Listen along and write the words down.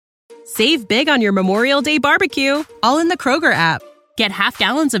Save big on your Memorial Day barbecue, all in the Kroger app. Get half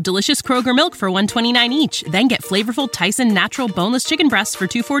gallons of delicious Kroger milk for $1.29 each. Then get flavorful Tyson natural boneless chicken breasts for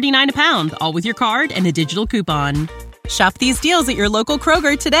 $2.49 a pound, all with your card and a digital coupon. Shop these deals at your local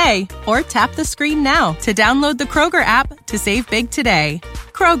Kroger today, or tap the screen now to download the Kroger app to save big today.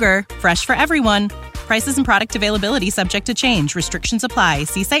 Kroger, fresh for everyone. Prices and product availability subject to change. Restrictions apply.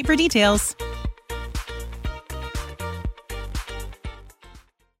 See site for details.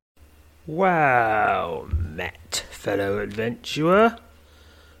 Wow, Matt, fellow adventurer.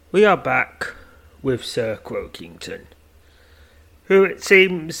 We are back with Sir Croakington, who it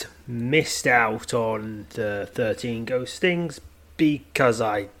seems missed out on the 13 ghost things because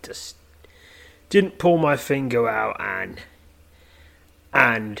I just didn't pull my finger out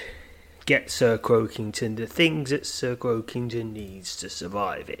and get Sir Croakington the things that Sir Croakington needs to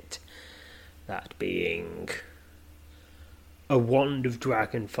survive it. That being a wand of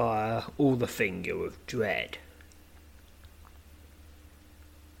dragonfire or the finger of dread.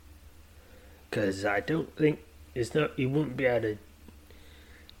 Because I don't think he wouldn't be able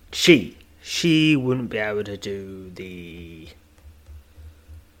to. She wouldn't be able to do the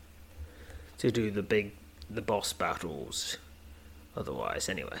boss battles otherwise.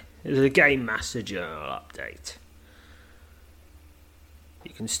 Anyway, there's a Game Master Journal update. You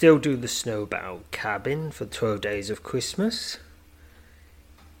can still do the Snowbound Cabin for 12 Days of Christmas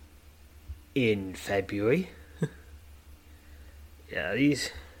in February.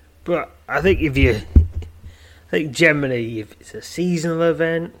 But I think generally if it's a seasonal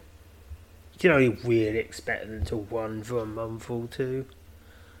event, you can only really expect them to run for a month or two.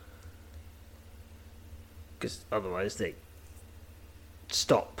 Because otherwise they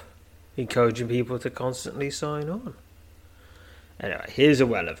stop encouraging people to constantly sign on. Anyway, here's a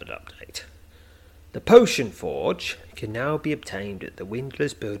relevant update. The Potion Forge can now be obtained at the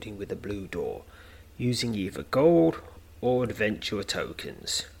Windless building with a blue door, using either gold or adventurer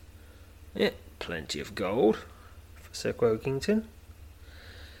tokens. Yeah, plenty of gold for Sir Croakington.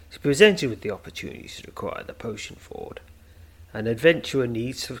 He's presented with the opportunity to acquire the Potion Forge. An adventurer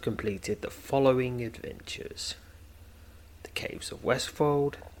needs to have completed the following adventures: the Caves of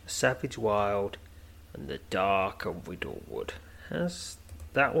Westfold, the Savage Wild, and the Dark of Whittlewood. Has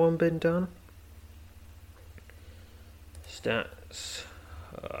that one been done? Stats.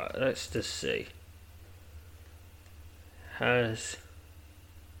 Let's just see.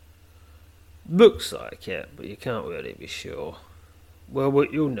 Looks like it, but you can't really be sure. Well,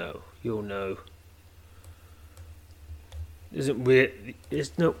 you'll know.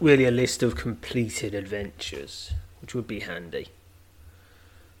 There's not really a list of completed adventures, which would be handy.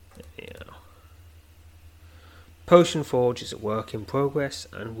 Yeah. Potion Forge is a work in progress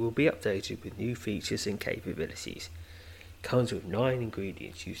and will be updated with new features and capabilities. It comes with 9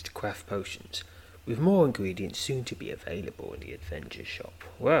 ingredients used to craft potions, with more ingredients soon to be available in the adventure shop.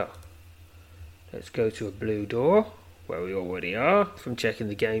 Well, let's go to a blue door, where we already are, from checking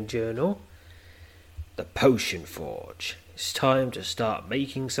the game journal. The Potion Forge. It's time to start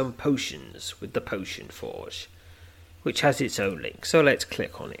making some potions with the Potion Forge, which has its own link, so let's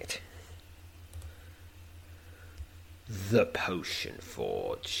click on it. The Potion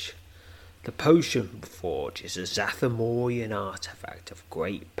Forge. The Potion Forge is a Zathomorian artifact of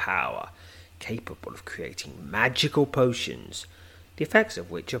great power, capable of creating magical potions, the effects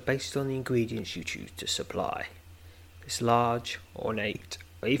of which are based on the ingredients you choose to supply. This large, ornate,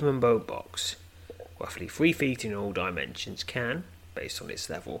 or even bone box, roughly 3 feet in all dimensions, can, based on its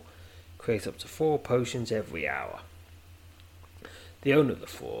level, create up to 4 potions every hour. The owner of the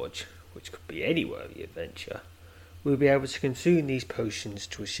forge, which could be any worthy adventure, will be able to consume these potions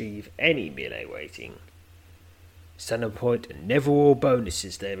to achieve any melee rating, standard point, and never-all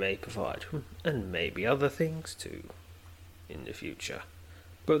bonuses they may provide, and maybe other things too in the future.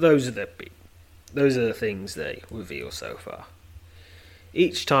 But those are the things they reveal so far.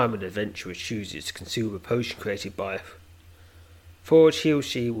 Each time an adventurer chooses to consume a potion created by a forge, he or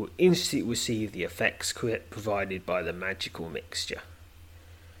she will instantly receive the effects provided by the magical mixture.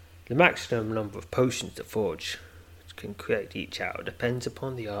 The maximum number of potions the forge can create each hour depends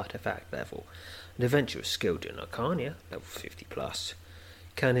upon the artifact level. An adventurer skilled in Arcania, level 50 plus,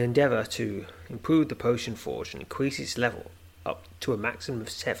 can endeavour to improve the potion forge and increase its level up to a maximum of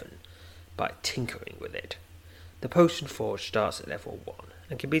 7 by tinkering with it. The potion forge starts at level 1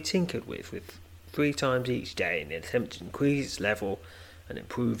 and can be tinkered with 3 times each day in an attempt to increase its level and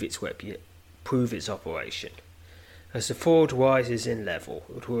improve its operation. As the forge rises in level,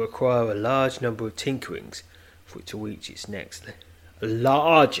 it will require a large number of tinkerings for it to reach its next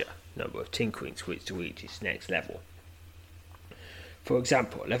level. For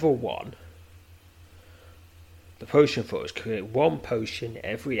example, at level 1, the potion forge create 1 potion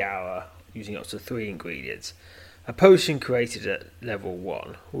every hour using up to 3 ingredients. A potion created at level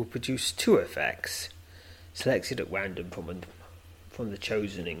 1 will produce 2 effects selected at random from the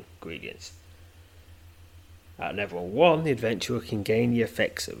chosen ingredients. At level 1, the adventurer can gain the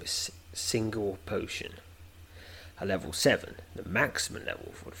effects of a single potion. At level 7, the maximum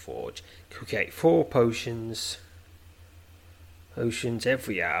level for the forge, can create 4 potions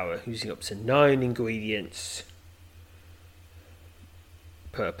every hour using up to 9 ingredients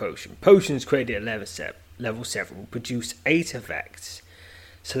per potion. Potions created at level 7 will produce 8 effects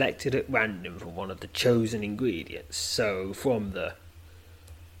selected at random from one of the chosen ingredients. So from the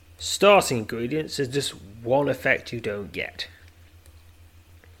starting ingredients, there's just 1 effect you don't get.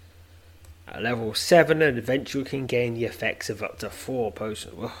 At level 7, an adventurer can gain the effects of up to 4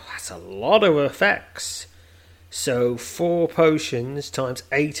 potions. Well, that's a lot of effects. So 4 potions times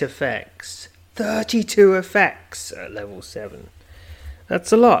 8 effects. 32 effects at level 7.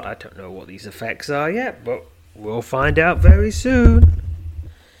 That's a lot. I don't know what these effects are yet, but we'll find out very soon.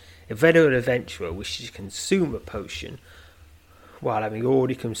 If an adventurer wishes to consume a potion while having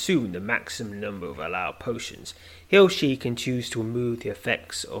already consumed the maximum number of allowed potions, he or she can choose to remove the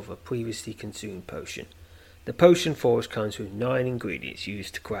effects of a previously consumed potion. The potion forge comes with 9 ingredients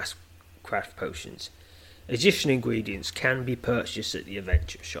used to craft potions. Additional ingredients can be purchased at the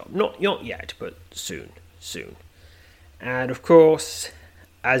adventure shop. Not yet, but soon. And of course,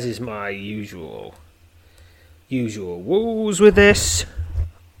 as is my usual rules with this,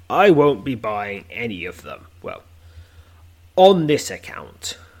 I won't be buying any of them. Well, on this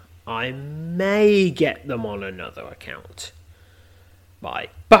account, I may get them on another account. My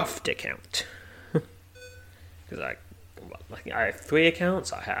buffed account. Because I have 3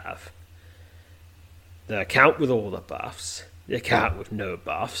 accounts. I have the account with all the buffs, the account with no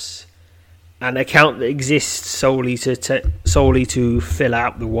buffs, an account that exists solely to fill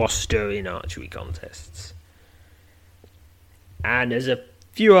out the roster in archery contests. And there's a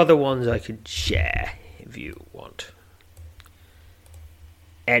few other ones I could share if you want.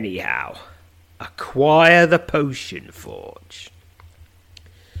 Anyhow, acquire the potion forge.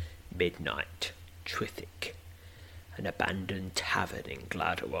 Midnight, Trithic, an abandoned tavern in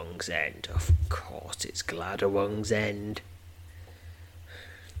Gladderung's End. Of course it's Gladderung's End.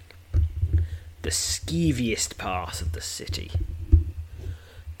 The skeeviest part of the city.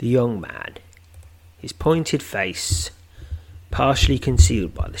 The young man, his pointed face partially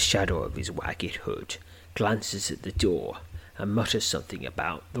concealed by the shadow of his ragged hood, glances at the door and mutters something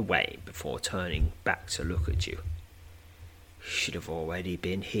about the way before turning back to look at you. "Should have already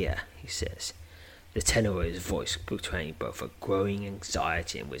been here," he says, the tenor of his voice betraying both a growing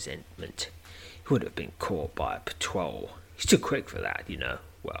anxiety and resentment. He would have been caught by a patrol. He's too quick for that, you know.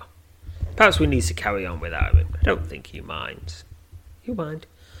 Well, perhaps we need to carry on without him. I don't think he minds. He'll mind.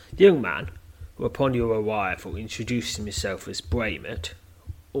 The young man, who upon your arrival introduced himself as Braymut,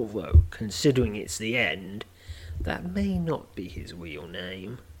 although, considering it's the end, that may not be his real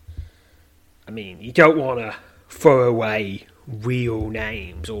name. I mean, you don't want to throw away real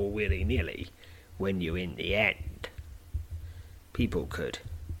names all willy-nilly when you're in the end. People could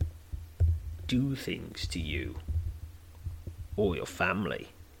do things to you or your family.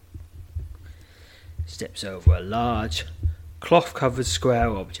 Steps over a large, cloth-covered square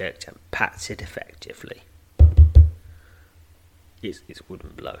object and pats it effectively. It's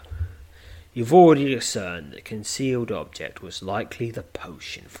wouldn't blow. You've already discerned the concealed object was likely the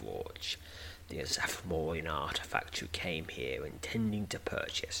potion forge, the Zathmorian artifact you came here intending to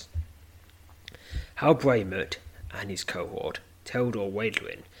purchase. How Braymut and his cohort, Teldor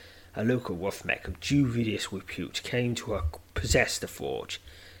Wadlin, a local roughneck of dubious repute, came to possess the forge,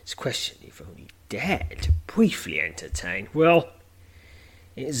 it's a question you've only dared to briefly entertain. Well,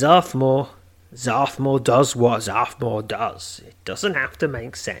 it's Zathmor. Zathmor does what Zathmor does. It doesn't have to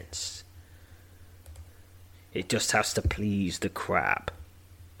make sense. It just has to please the crab.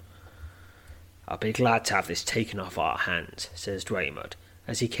 I'll be glad to have this taken off our hands, says Draymond,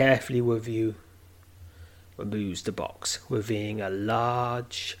 as he carefully removes the box, revealing a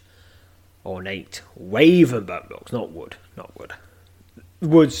large, ornate ravenbone box. Not wood.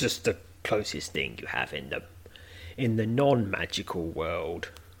 Wood's just the closest thing you have in the non-magical world.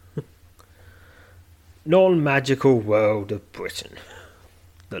 Non-magical world of Britain.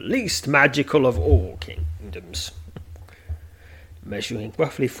 The least magical of all kingdoms. Measuring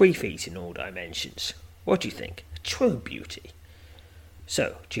roughly 3 feet in all dimensions. What do you think? A true beauty.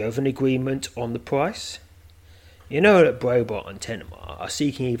 So, do you have an agreement on the price? You know that Brobot and Tenemar are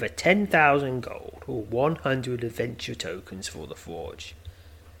seeking either 10,000 gold or 100 adventure tokens for the forge.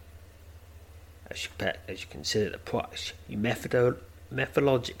 As you consider the price, you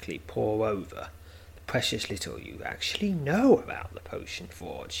methodologically pore over the precious little you actually know about the potion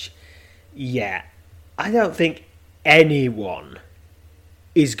forge. Yeah, I don't think anyone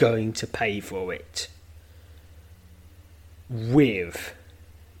is going to pay for it with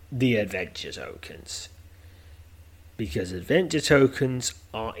the adventure tokens, because adventure tokens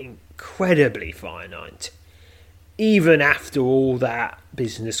are incredibly finite. Even after all that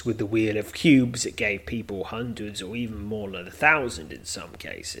business with the Wheel of Cubes, it gave people hundreds or even more than 1,000 in some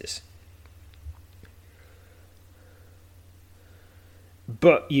cases.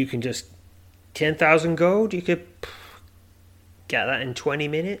 But you can just 10,000 gold, you could get that in 20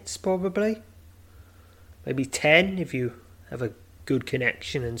 minutes probably. Maybe 10 if you have a good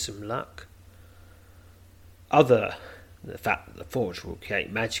connection and some luck. The fact that the forge will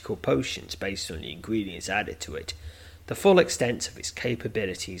create magical potions based on the ingredients added to it, the full extent of its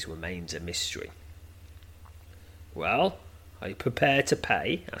capabilities remains a mystery. Well, are you prepared to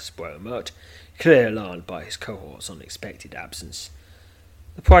pay? Asked Bromert, clearly alarmed by his cohort's unexpected absence.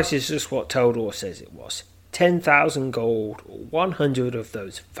 The price is just what Taldor says it was. 10,000 gold or 100 of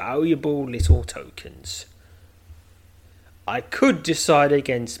those valuable little tokens. I could decide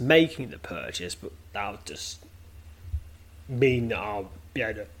against making the purchase, but that'll just mean that I'll be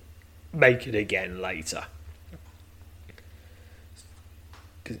able to make it again later.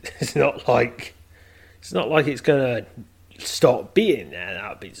 It's not like it's going to stop being there. That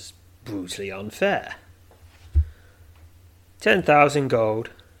would be just brutally unfair. 10,000 gold.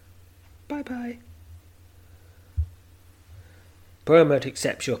 Bye-bye. Bromert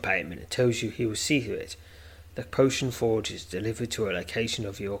accepts your payment and tells you he will see to it. The potion forge is delivered to a location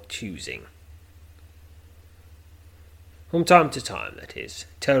of your choosing. From time to time, that is,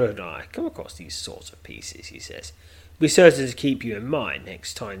 Taylor and I come across these sorts of pieces, he says. Be certain to keep you in mind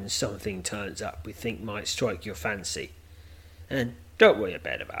next time something turns up we think might strike your fancy. And don't worry a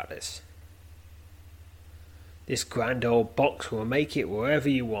bit about this. This grand old box will make it wherever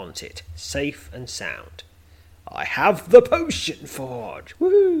you want it, safe and sound. I have the potion forge!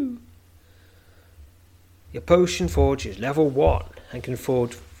 Woohoo! Your potion forge is level 1 and can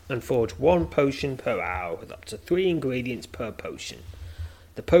forge one potion per hour with up to 3 ingredients per potion.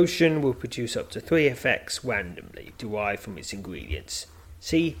 The potion will produce up to 3 effects randomly derived from its ingredients.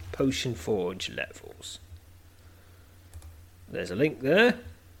 See Potion Forge levels. There's a link there.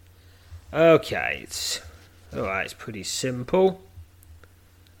 Okay, it's pretty simple.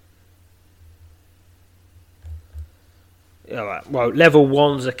 Alright, well, level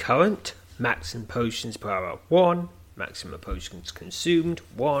 1's a current. Maximum potions per hour 1. Maximum potions consumed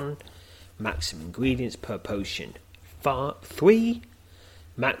 1. Maximum ingredients per potion 3.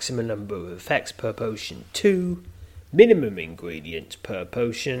 Maximum number of effects per potion 2. Minimum ingredients per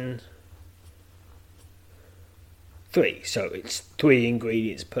potion 3. So it's 3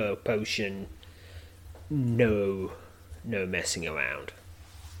 ingredients per potion. No messing around.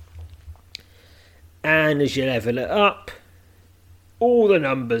 And as you level it up, all the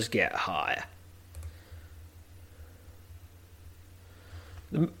numbers get higher.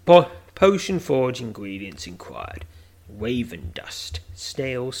 The potion forge ingredients inquired: Raven dust,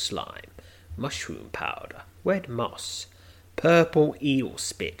 snail slime, mushroom powder, red moss, purple eel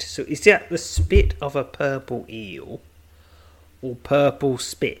spit. So is that the spit of a purple eel, or purple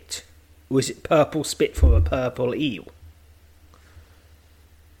spit? Or is it purple spit from a purple eel?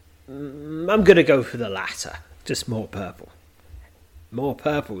 I'm going to go for the latter, just more purple. More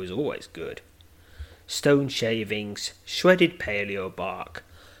purple is always good. Stone shavings, shredded paleo bark,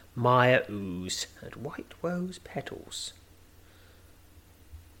 Maya ooze, and white rose petals.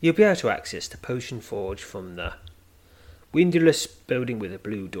 You'll be able to access the potion forge from the windowless building with a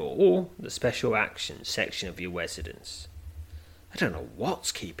blue door, or the special actions section of your residence. I don't know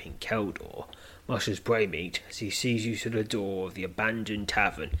what's keeping Keldor, mutters Braymeat as he sees you to the door of the abandoned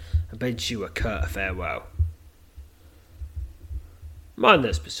tavern and bids you a curt farewell. Mind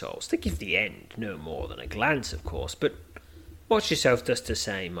those patrols, they give the end no more than a glance, of course, but watch yourself just the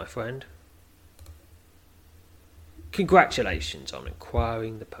same, my friend. Congratulations on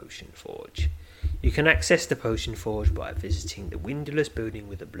acquiring the Potion Forge. You can access the Potion Forge by visiting the windowless building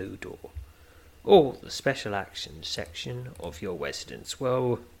with a blue door, or the special actions section of your residence.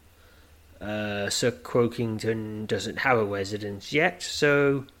 Well, Sir Croakington doesn't have a residence yet,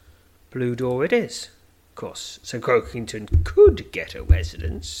 so blue door it is. Of course, Sir Croakington could get a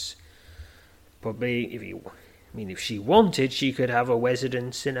residence. Probably, if she wanted, she could have a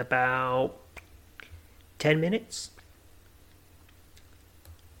residence in about 10 minutes?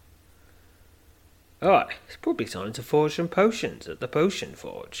 Alright, it's probably time to forge some potions at the Potion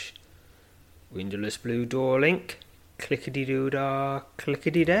Forge. Windowless blue door link, clickety-doo-dah,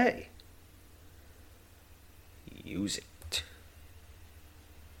 clickety-day. Use it.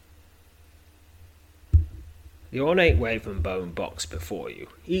 The ornate Waven Bone box before you,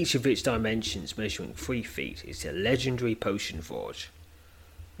 each of its dimensions measuring 3 feet, is a legendary potion forge.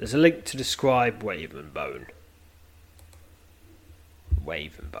 There's a link to describe Waven Bone.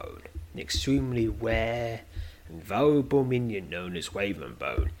 Waven Bone, an extremely rare and valuable minion known as Waven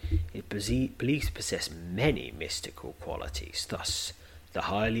Bone. It believed possess many mystical qualities. Thus, the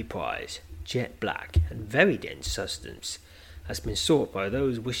highly prized, jet black, and very dense substance has been sought by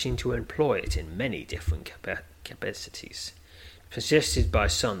those wishing to employ it in many different capacities. Suggested by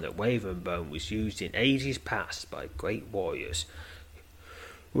some that Waven Bone was used in ages past by great warriors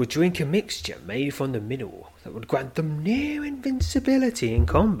who would drink a mixture made from the mineral that would grant them near invincibility in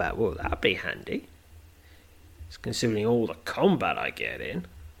combat. Well, that'd be handy. It's considering all the combat I get in.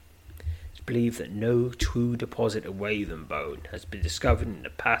 It's believed that no true deposit of Waven Bone has been discovered in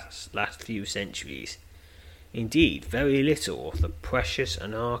the last few centuries. Indeed, very little of the precious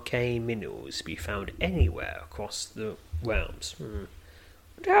and arcane minerals to be found anywhere across the realms.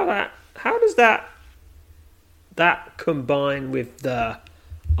 How does that combine with the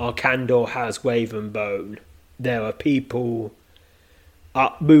Arkandor has Waven Bone? There are people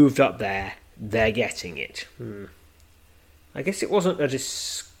moved up there. They're getting it. I guess it wasn't a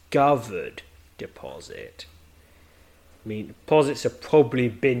discovered deposit. I mean, deposits have probably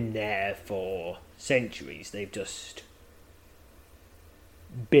been there for centuries. They've just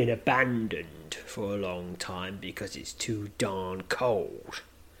been abandoned for a long time because it's too darn cold.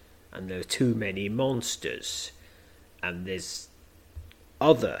 And there are too many monsters. And there's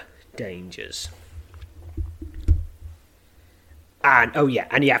other dangers. And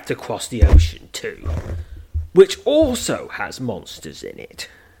and you have to cross the ocean too, which also has monsters in it.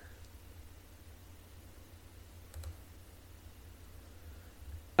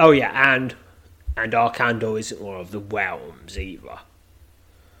 And Arkandor isn't one of the realms either.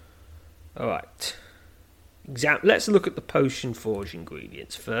 Alright. Let's look at the potion forge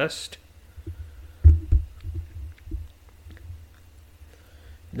ingredients first.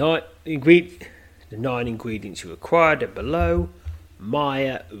 The 9 ingredients you required are below.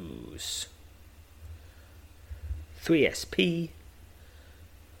 Maya Ooze, 3 SP.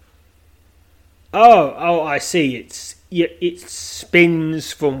 Oh, I see. It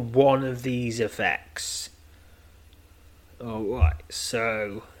spins from one of these effects. Alright,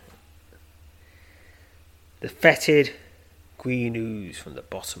 so the fetid green ooze from the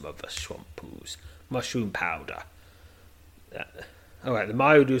bottom of a swamp ooze. Mushroom powder. Alright, the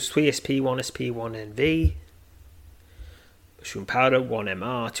mild ooze 3 SP, 1 SP, 1 NV. Mushroom powder, 1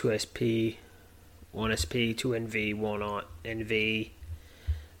 MR, 2 SP, 1 SP, 2 NV, 1 NV.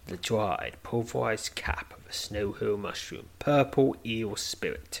 The dried, pulverized cap of a snow hill mushroom. Purple eel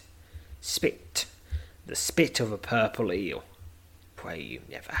spit. The spit of a purple eel. Pray you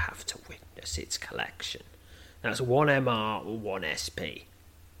never have to witness its collection. That's 1 MR or 1 SP.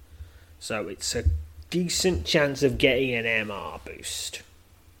 So it's a decent chance of getting an MR boost.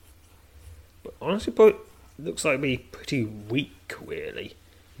 But honestly, looks like it'd be pretty weak, really.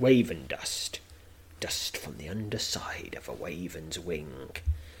 Waven dust. Dust from the underside of a waven's wing.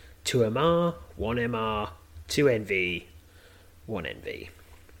 2 MR, 1 MR, 2 NV, 1 NV.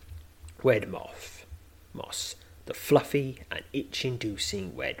 Red moss. The fluffy and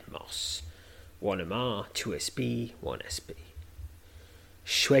itch-inducing red moss. 1 MR, 2 SP, 1 SP.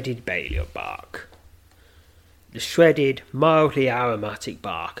 Shredded paleo bark. The shredded, mildly aromatic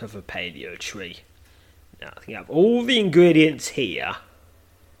bark of a paleo tree. Now, I think you have all the ingredients here.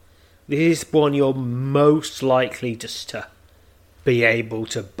 This is one you're most likely just to be able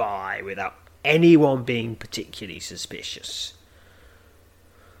to buy without anyone being particularly suspicious.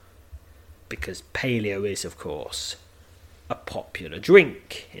 Because paleo is, of course, a popular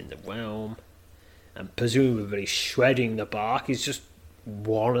drink in the realm, and presumably shredding the bark is just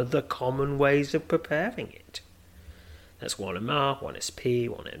one of the common ways of preparing it. That's 1 MR, 1 SP,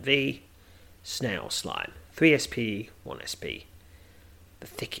 1 NV. Snail slime, 3 SP, 1 SP. The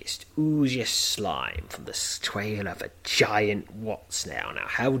thickest, ooziest slime from the trail of a giant what snail. Now,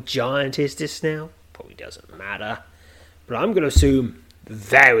 how giant is this snail? Probably doesn't matter. But I'm going to assume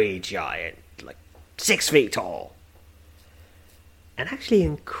very giant, like 6 feet tall. And actually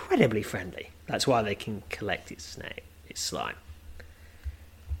incredibly friendly. That's why they can collect its slime.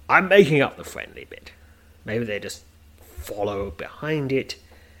 I'm making up the friendly bit. Maybe they just follow behind it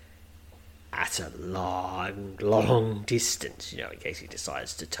at a long distance, in case he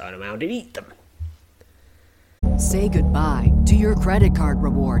decides to turn around and eat them. Say goodbye to your credit card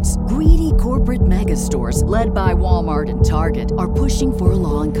rewards. Greedy corporate mega stores, led by Walmart and Target, are pushing for a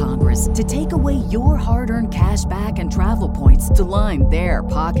law in Congress to take away your hard-earned cash back and travel points to line their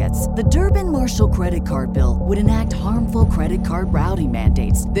pockets. The Durbin-Marshall credit card bill would enact harmful credit card routing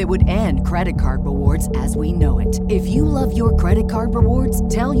mandates that would end credit card rewards as we know it. If you love your credit card rewards,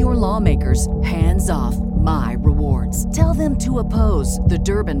 tell your lawmakers, hands off my rewards. Tell them to oppose the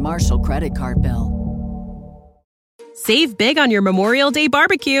Durbin-Marshall credit card bill. Save big on your Memorial Day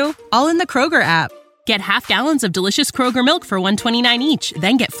barbecue, all in the Kroger app. Get half gallons of delicious Kroger milk for $1.29 each.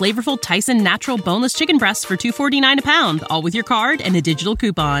 Then get flavorful Tyson natural boneless chicken breasts for $2.49 a pound, all with your card and a digital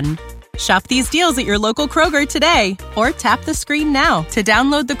coupon. Shop these deals at your local Kroger today, or tap the screen now to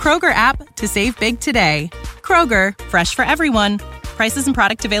download the Kroger app to save big today. Kroger, fresh for everyone. Prices and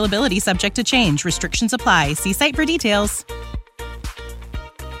product availability subject to change. Restrictions apply. See site for details.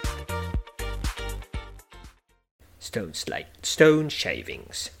 Stone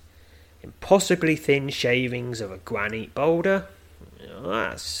shavings. Impossibly thin shavings of a granite boulder.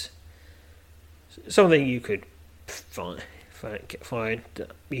 That's something you could find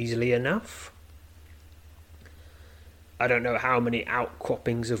easily enough. I don't know how many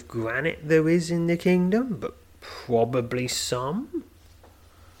outcroppings of granite there is in the kingdom, but probably some.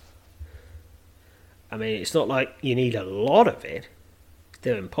 I mean, it's not like you need a lot of it.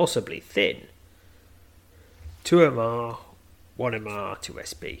 They're impossibly thin. 2 MR, 1 MR, 2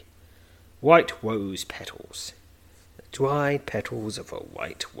 SB. White rose petals. The dried petals of a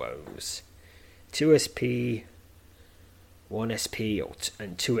white rose. 2 SP, 1 SP,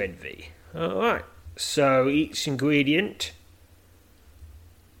 and 2 NV. Alright, so each ingredient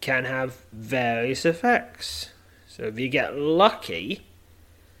can have various effects. So if you get lucky,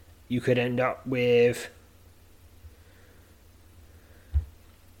 you could end up with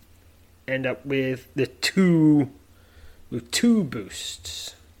the two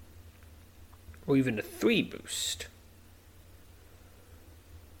boosts, or even a 3 boost.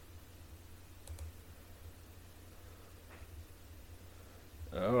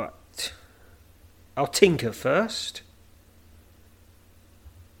 Alright, I'll tinker first.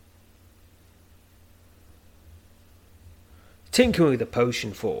 Tinkering with the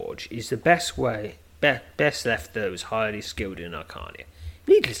potion forge is the best left those highly skilled in Arcania.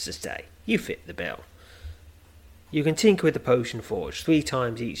 Needless to say, you fit the bill. You can tinker with the potion forge 3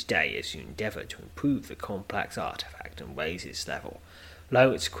 times each day as you endeavour to improve the complex artifact and raise its level,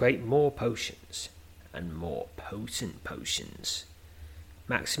 allowing it to create more potions, and more potent potions.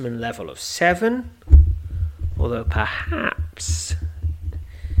 Maximum level of 7, although perhaps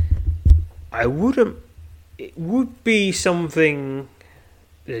it would be something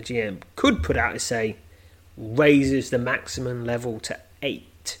the GM could put out and say raises the maximum level to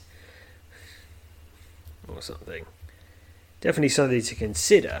 8 or something. Definitely something to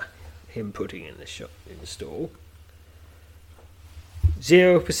consider him putting in the stall.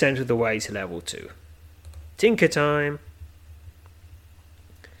 0% of the way to level 2. Tinker time.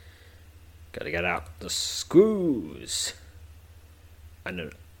 Gotta get out the screws and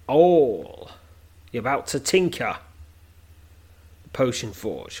an awl. You're about to tinker the potion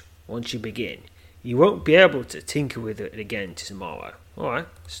forge. Once you begin, you won't be able to tinker with it again tomorrow. Alright,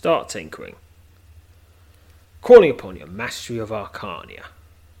 start tinkering. Calling upon your mastery of Arcania.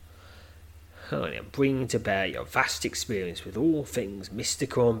 Bringing to bear your vast experience with all things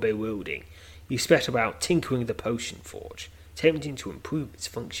mystical and bewildering, you set about tinkering the potion forge, attempting to improve its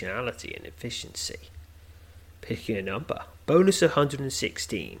functionality and efficiency. Picking a number. Bonus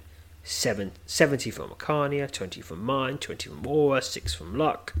 116. 70 from Arcania, 20 from Mind, 20 from Aura, 6 from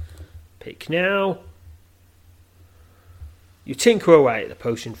Luck. Pick now. You tinker away at the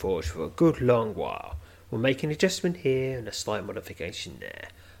potion forge for a good long while. We'll make an adjustment here and a slight modification there,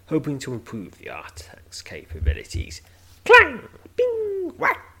 hoping to improve the artifact's capabilities. Clang! Bing!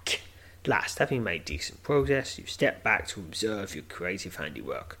 Whack! At last, having made decent progress, you step back to observe your creative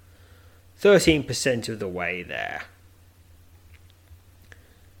handiwork. 13% of the way there.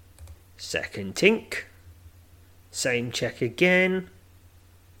 Second tink. Same check again.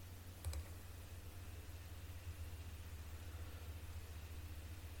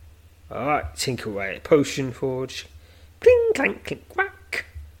 Alright, tinker away at potion forge. Cling, clank, clink, whack.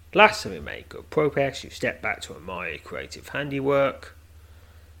 Last time you made good progress, you step back to admire your creative handiwork.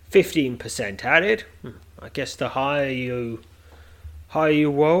 15% added. I guess the higher you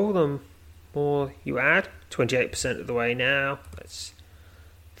roll, the more you add. 28% of the way now. That's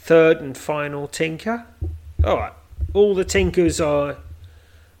third and final tinker. Alright, all the tinkers are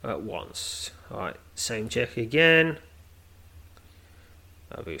at once. Alright, same check again.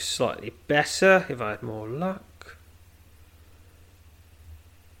 That'll be slightly better if I had more luck.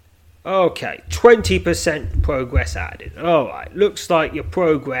 Okay, 20% progress added. Alright, looks like your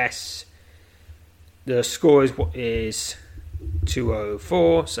progress, the score is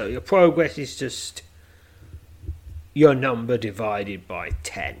 204, so your progress is just your number divided by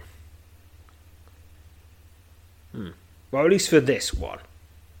 10. Well, at least for this one.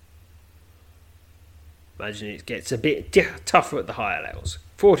 Imagine it gets a bit tougher at the higher levels.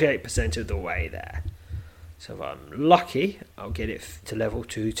 48% of the way there. So if I'm lucky, I'll get it to level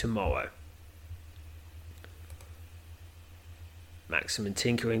 2 tomorrow. Maximum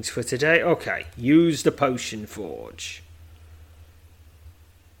tinkerings for today. Okay, use the Potion Forge.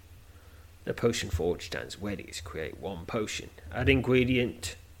 The Potion Forge stands ready to create one potion. Add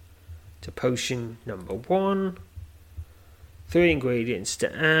ingredient to potion number 1. 3 ingredients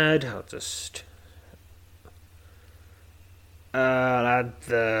to add. I'll just add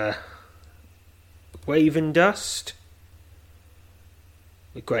the Raven Dust.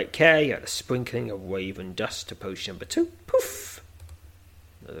 With great care, you add a sprinkling of Raven Dust to potion number 2. Poof!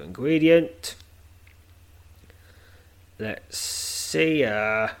 Another ingredient. Let's see.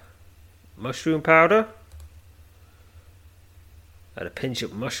 Mushroom powder. Add a pinch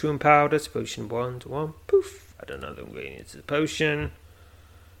of mushroom powder to potion 1 to 1. Poof! Add another ingredient to the potion.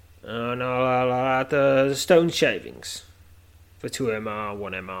 And I'll add the stone shavings for 2 MR,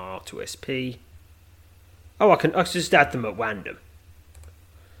 1 MR, 2 SP. Oh, I can just add them at random.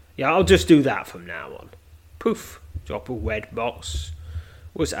 Yeah, I'll just do that from now on. Poof! Drop a red box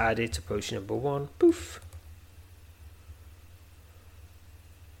was added to potion number 1. Poof!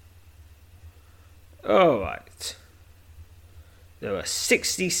 Alright. There are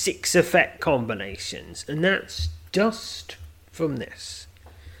 66 effect combinations, and that's just from this.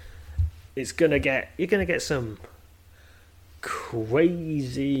 You're gonna get some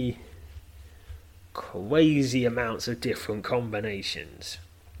crazy amounts of different combinations.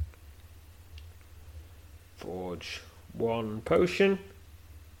 Forge 1 potion.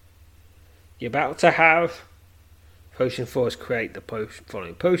 You're about to have Potion Forge create the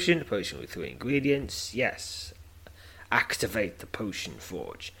following potion. The potion with 3 ingredients. Yes. Activate the Potion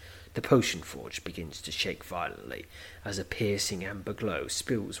Forge. The Potion Forge begins to shake violently as a piercing amber glow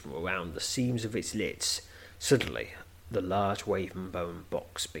spills from around the seams of its lids. Suddenly, the large Raven bone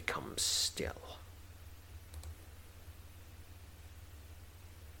box becomes still.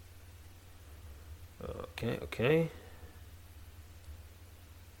 Okay.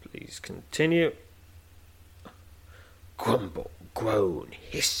 Please continue. Grumble, groan,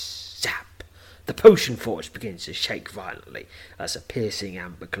 hiss, zap. The Potion Forge begins to shake violently as a piercing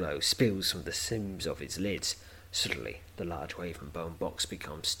amber glow spills from the seams of its lids. Suddenly, the large Raven bone box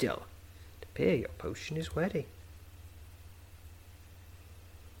becomes still. It appears your potion is ready.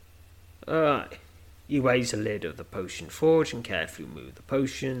 Alright. You raise the lid of the Potion Forge and carefully move the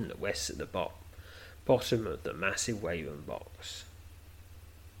potion that rests at the bottom of the massive Raven box.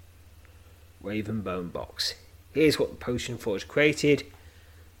 Raven bone box. Here's what the Potion Forge created.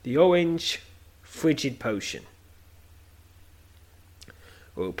 The orange frigid potion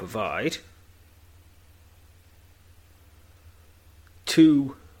will provide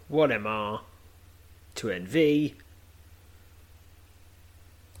 2 1MR, 2 NV.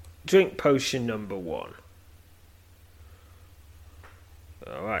 Drink potion number 1.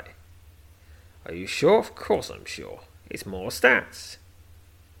 Alright. Are you sure? Of course I'm sure. It's more stats.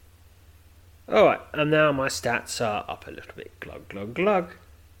 Alright, and now my stats are up a little bit. Glug, glug, glug.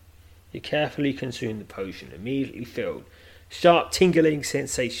 You carefully consume the potion, immediately filled. Sharp tingling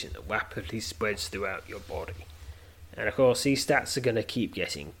sensation that rapidly spreads throughout your body. And of course, these stats are going to keep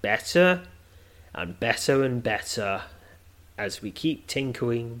getting better and better and better as we keep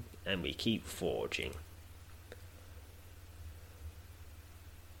tinkering and we keep forging.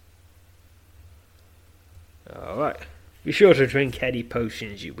 Alright. Be sure to drink any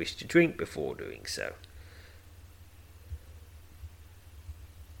potions you wish to drink before doing so.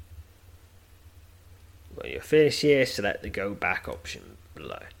 When you're finished here, select the Go Back option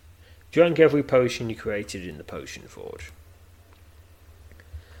below. Drink every potion you created in the Potion Forge.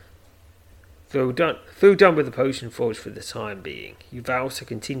 Though done with the Potion Forge for the time being, you vow to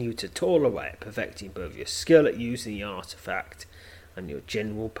continue to toil away at perfecting both your skill at using the artifact and your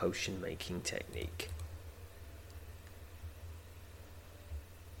general potion making technique.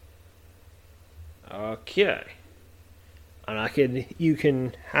 Okay. And you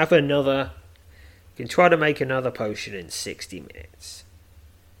can try to make another potion in 60 minutes.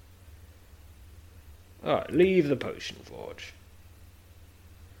 Alright, leave the Potion Forge.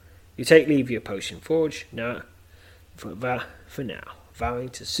 You take leave of your potion forge now, for now, vowing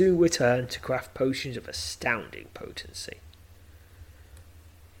to soon return to craft potions of astounding potency.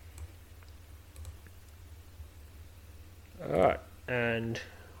 Alright,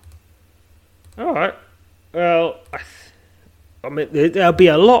 well, I mean, there'll be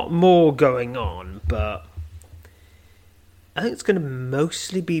a lot more going on, but I think it's going to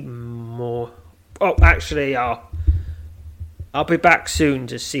mostly be more... Oh, actually, I'll be back soon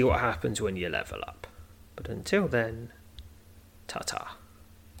to see what happens when you level up. But until then, ta-ta.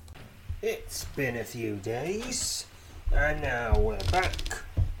 It's been a few days, and now we're back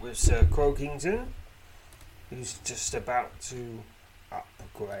with Sir Croakington, who's just about to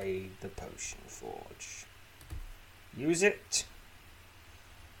upgrade the potion forge. Use it.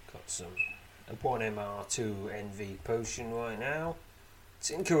 Got some 1MR2 NV potion right now.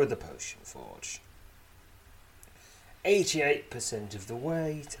 Tinker with the potion forge. 88% of the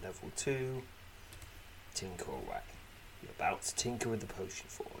way to level 2. Tinker away. You're about to tinker with the potion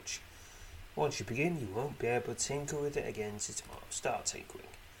forge. Once you begin, you won't be able to tinker with it again until tomorrow. Start tinkering.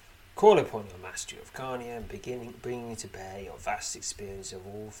 Call upon your mastery of Carnia and bringing to bear your vast experience of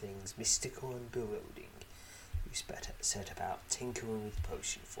all things mystical and bewildering. You set about tinkering with the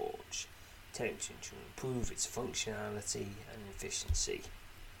potion forge, attempting to improve its functionality and efficiency.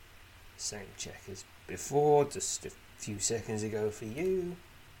 Same check as before, just a few seconds ago for you.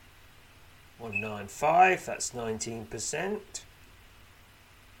 195, that's 19%.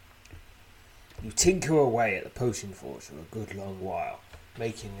 You tinker away at the potion forge for a good long while,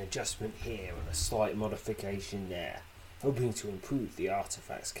 making an adjustment here and a slight modification there, hoping to improve the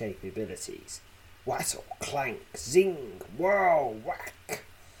artifact's capabilities. Wattle, clank, zing, whirl, whack!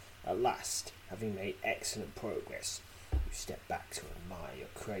 At last, having made excellent progress, you step back to admire your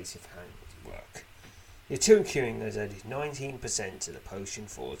creative handiwork. Your tinkering has added 19% to the potion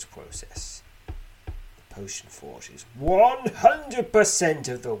forge process. The potion forge is 100%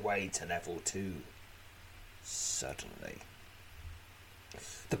 of the way to level 2. Suddenly,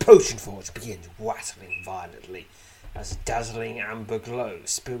 the potion forge begins rattling violently as a dazzling amber glow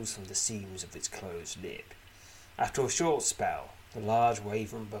spills from the seams of its closed lid. After a short spell, the large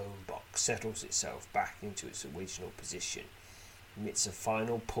Raven Bone box settles itself back into its original position, emits a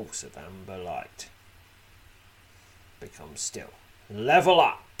final pulse of amber light. Become still. Level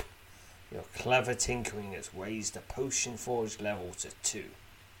up! Your clever tinkering has raised the potion forge level to 2.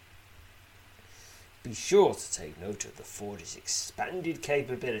 Be sure to take note of the forge's expanded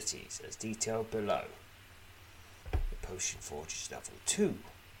capabilities as detailed below. The potion forge is level 2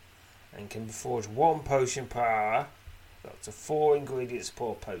 and can forge 1 potion per hour, up to 4 ingredients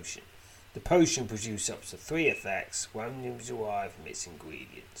per potion. The potion produces up to 3 effects randomly derived from its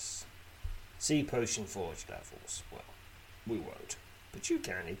ingredients. See potion forge levels. Well, we won't, but you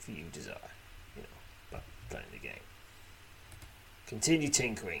can if you desire, but playing the game. Continue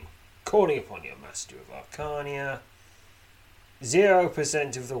tinkering, calling upon your master of Arcania.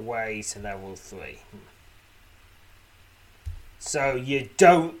 0% of the way to level 3. So you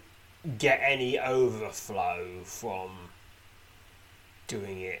don't get any overflow from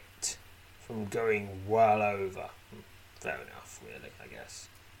doing it, from going well over. Fair enough, really, I guess.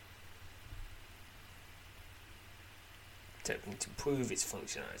 Attempting to improve its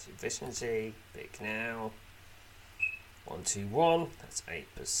functionality and efficiency. Pick now. 121, that's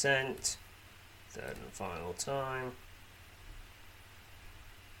 8%. Third and final time.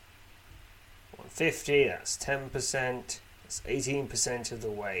 150, that's 10%. That's 18% of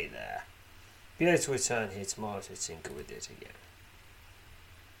the way there. Be able to return here tomorrow to tinker with it again.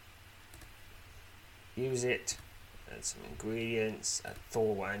 Use it. Add some ingredients. Add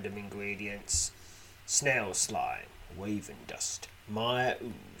 4 random ingredients. Snail slime, Raven dust, Mire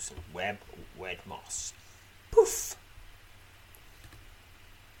ooze, and web red moss. Poof!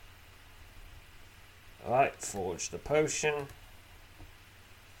 Alright, forge the potion.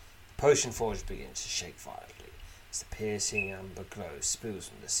 The potion forge begins to shake violently as the piercing amber glow spills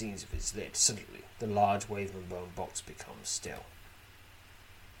from the seams of its lid. Suddenly, the large Raven Bone box becomes still.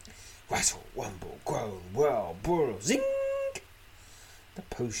 Rattle, wumble, groan, whirl, burl, zing! The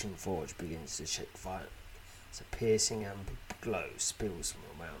potion forge begins to shake violently as a piercing amber glow spills from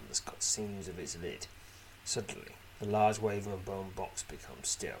around the seams of its lid. Suddenly, the large Raven Bone box becomes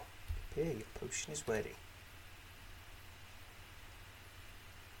still. Here, your potion is ready.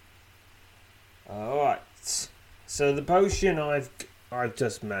 Alright, so the potion I've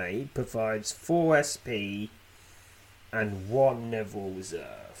just made provides 4 SP and 1 Neville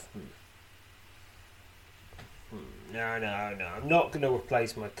reserve. No, I'm not going to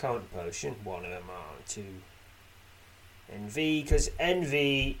replace my current potion, 1 MR2 NV, because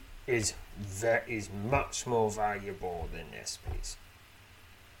NV is much more valuable than SPs.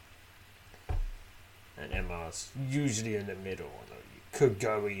 And MR's usually in the middle, although you could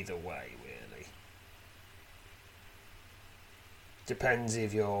go either way, really. Depends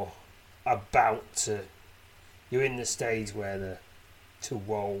if you're you're in the stage where the to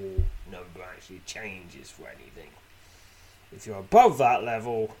roll number actually changes for anything. If you're above that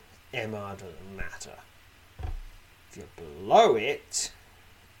level, MR doesn't matter. If you're below it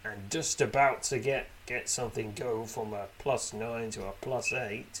and just about to get something go from a +9 to a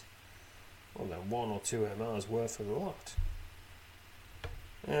 +8, well then 1 or 2 MR's worth a lot.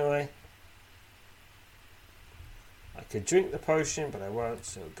 Anyway, I could drink the potion, but I won't,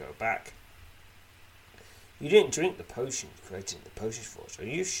 so go back. You didn't drink the potion created in the Potion Forge. Are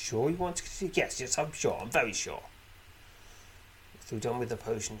you sure you want to continue? Yes, I'm sure. I'm very sure. If you're done with the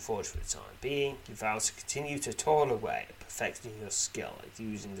Potion Forge for the time being, you vow to continue to toil away, perfecting your skill at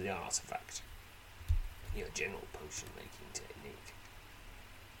using the artifact. Your general potion making technique.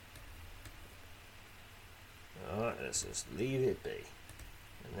 Alright, let's just leave it be.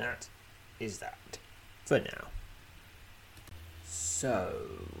 And that is that for now. So,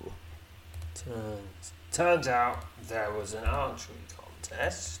 turns out there was an archery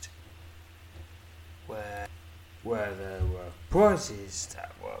contest where there were prizes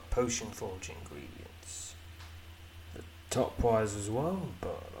that were Potion Forge ingredients. The top prize was one,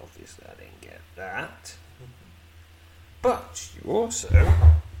 but obviously I didn't get that. But you also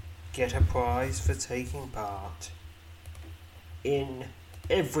get a prize for taking part in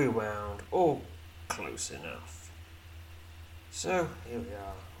every round, or close enough. So here we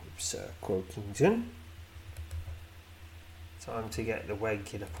are with Sir Croakington. Time to get the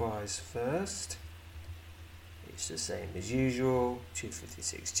regular prize first. It's the same as usual,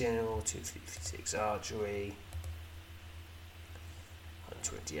 256 general, 256 archery,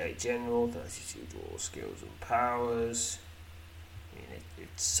 128 general, 32 draw skills and powers. I mean,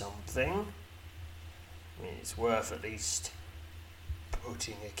 it's something. I mean, it's worth at least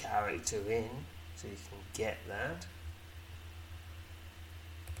putting a character in so you can get that.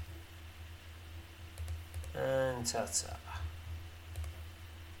 And ta-ta.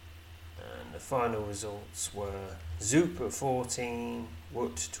 And the final results were Zupa 14,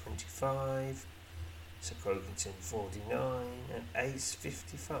 Woot 25, Sir Croakington 49, and Ace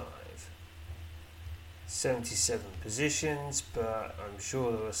 55. 77 positions, but I'm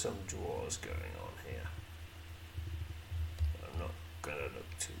sure there are some draws going on here. I'm not going to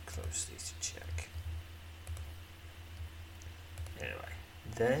look too closely to check. Anyway,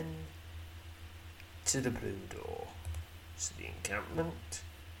 then to the blue door. To the encampment.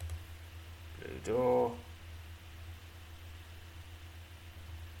 Blue door.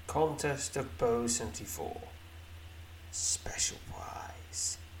 Contest of Bow 74. Special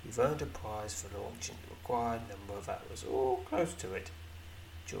prize. You've earned a prize for launching the required number of arrows, or close to it,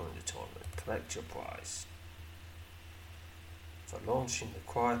 during the tournament. Collect your prize. For launching the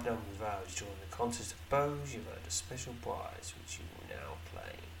required number of arrows during the contest of bows, you've earned a special prize, which you will now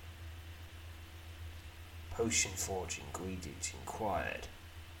claim. Potion Forge ingredient inquired.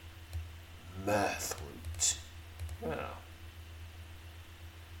 Mirthroot. Well,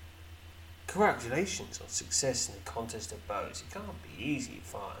 congratulations on success in the contest of bows. It can't be easy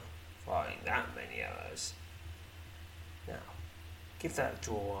firing that many arrows. Now, give that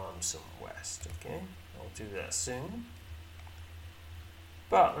draw arm some rest, okay? I'll do that soon.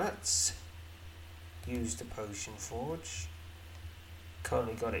 But let's use the Potion Forge.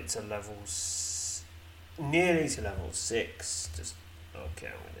 Currently got it to nearly to level 6. Just okay,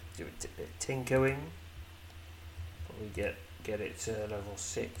 I'm going to do a bit of tinkering. Probably get it to level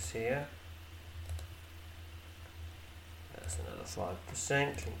 6 here. That's another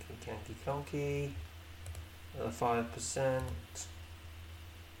 5%. Clinky canky clunky. Another 5%.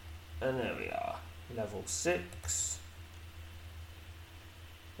 And there we are. Level 6.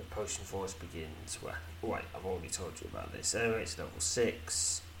 The Potion Force begins. Well, wait, I've already told you about this. Anyway, it's level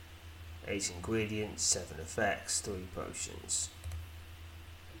 6. 8 ingredients, 7 effects, 3 potions.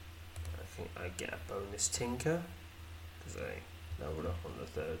 I think I get a bonus tinker because I leveled up on the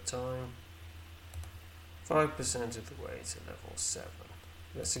 3rd time. 5% of the way to level 7.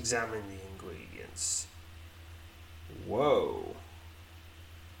 Let's examine the ingredients. Whoa.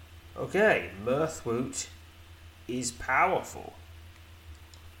 Okay, Mirthroot is powerful.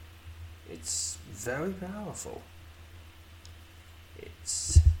 It's very powerful.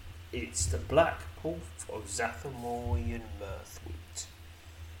 It's the Black Pulp of Zathmorian Mirthroot.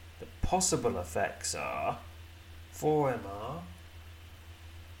 The possible effects are 4MR,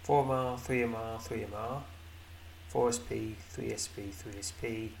 4MR, 3MR, 3MR, 4SP, 3SP,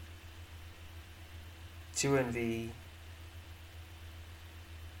 3SP, 2NV,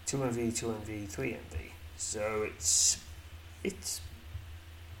 2NV, 2NV, 3NV. So it's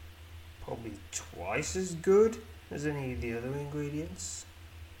probably twice as good as any of the other ingredients.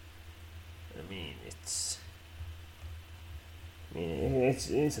 I mean, it's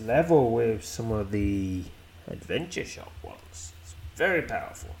level with some of the Adventure Shop ones. It's very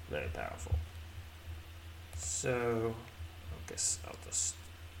powerful, very powerful. So I guess I'll just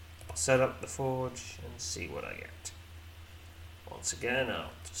set up the forge and see what I get. Once again,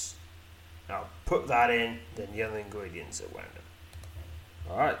 I'll put that in, then the other ingredients at random.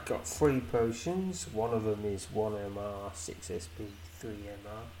 Alright, got 3 potions. One of them is 1MR, 6SP,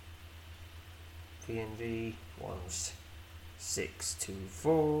 3MR. 3NV, one's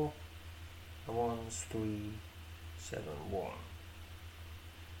 624, and one's 371.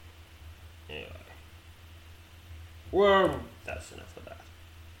 Anyway. Well, that's enough of that.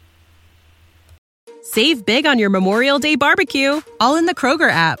 Save big on your Memorial Day barbecue, all in the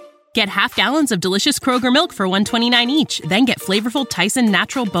Kroger app. Get half gallons of delicious Kroger milk for $1.29 each. Then get flavorful Tyson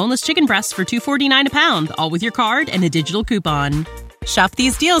natural boneless chicken breasts for $2.49 a pound, all with your card and a digital coupon. Shop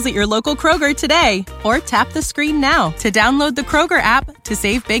these deals at your local Kroger today, or tap the screen now to download the Kroger app to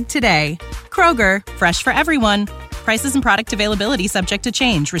save big today. Kroger, fresh for everyone. Prices and product availability subject to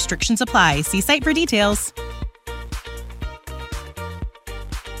change. Restrictions apply. See site for details.